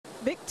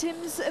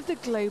Victims of the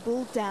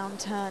global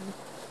downturn.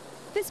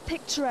 This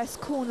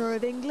picturesque corner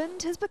of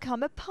England has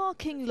become a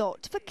parking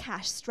lot for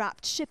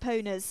cash-strapped ship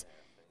owners.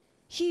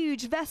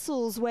 Huge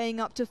vessels weighing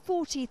up to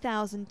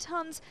 40,000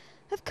 tonnes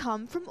have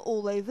come from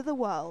all over the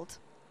world.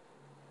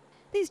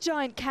 These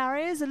giant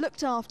carriers are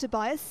looked after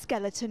by a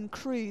skeleton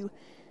crew.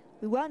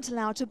 We weren't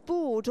allowed to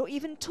board or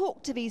even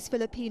talk to these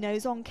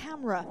Filipinos on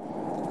camera.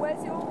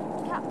 Where's your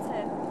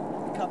captain?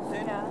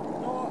 Captain? Yeah.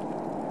 No.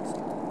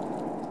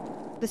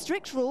 The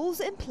strict rules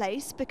in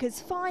place because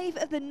 5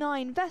 of the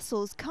 9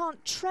 vessels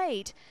can't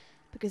trade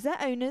because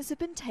their owners have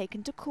been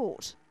taken to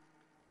court.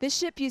 This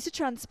ship used to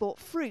transport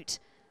fruit.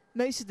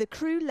 Most of the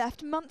crew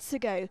left months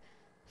ago.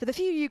 For the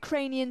few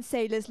Ukrainian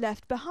sailors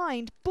left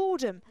behind,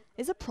 boredom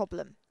is a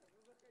problem.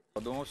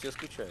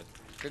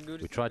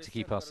 We try to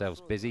keep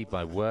ourselves busy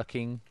by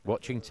working,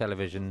 watching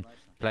television,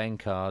 playing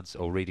cards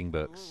or reading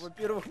books.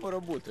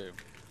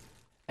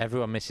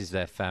 Everyone misses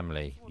their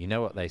family. You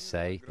know what they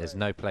say, there's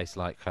no place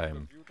like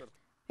home.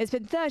 It's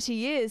been 30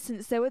 years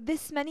since there were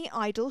this many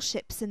idle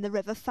ships in the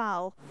River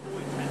Fowl.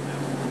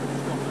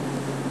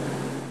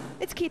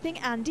 It's keeping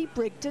Andy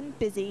Brigden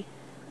busy.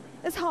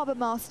 As harbour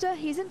master,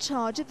 he's in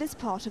charge of this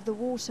part of the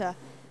water.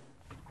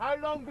 How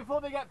long before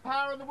they get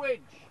power on the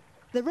winch?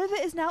 The river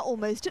is now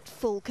almost at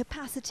full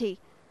capacity.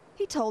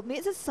 He told me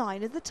it's a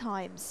sign of the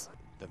times.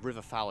 The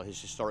River Fowl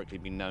has historically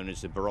been known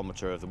as the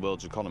barometer of the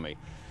world's economy.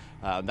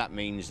 That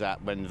means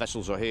that when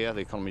vessels are here,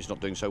 the economy is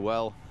not doing so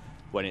well.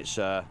 When it's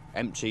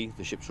empty,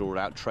 the ships are all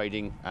out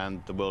trading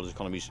and the world's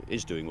economy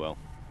is doing well.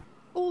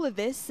 All of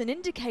this an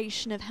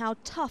indication of how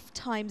tough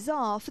times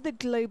are for the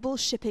global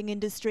shipping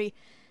industry.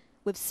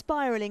 With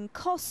spiralling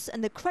costs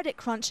and the credit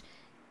crunch,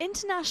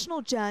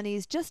 international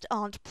journeys just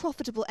aren't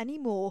profitable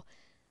anymore.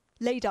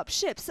 Laid-up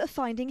ships are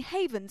finding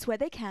havens where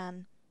they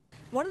can.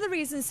 One of the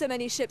reasons so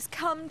many ships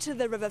come to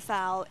the River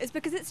Fowl is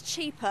because it's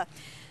cheaper.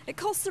 It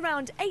costs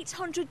around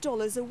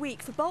 $800 a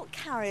week for bulk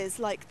carriers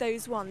like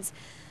those ones.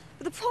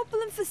 But the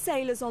problem for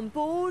sailors on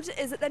board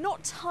is that they're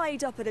not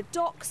tied up at a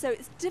dock, so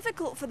it's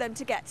difficult for them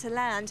to get to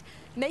land,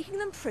 making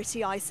them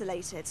pretty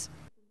isolated.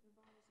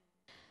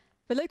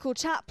 The local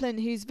chaplain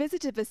who's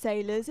visited the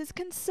sailors is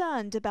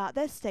concerned about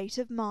their state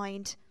of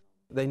mind.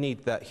 They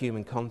need that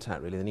human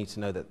contact, really. They need to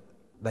know that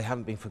they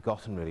haven't been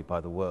forgotten, really, by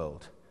the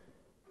world,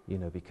 you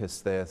know,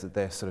 because they're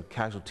sort of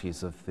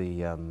casualties of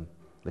the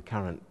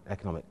current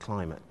economic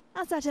climate.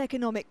 As that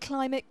economic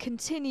climate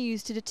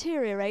continues to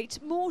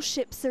deteriorate, more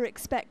ships are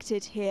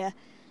expected here.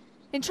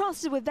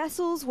 Entrusted with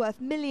vessels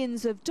worth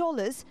millions of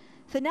dollars,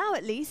 for now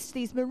at least,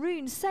 these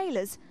marooned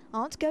sailors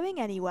aren't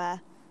going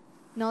anywhere.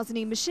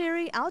 Nazanine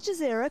Moshiri,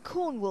 Jazeera,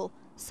 Cornwall,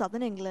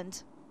 Southern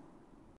England.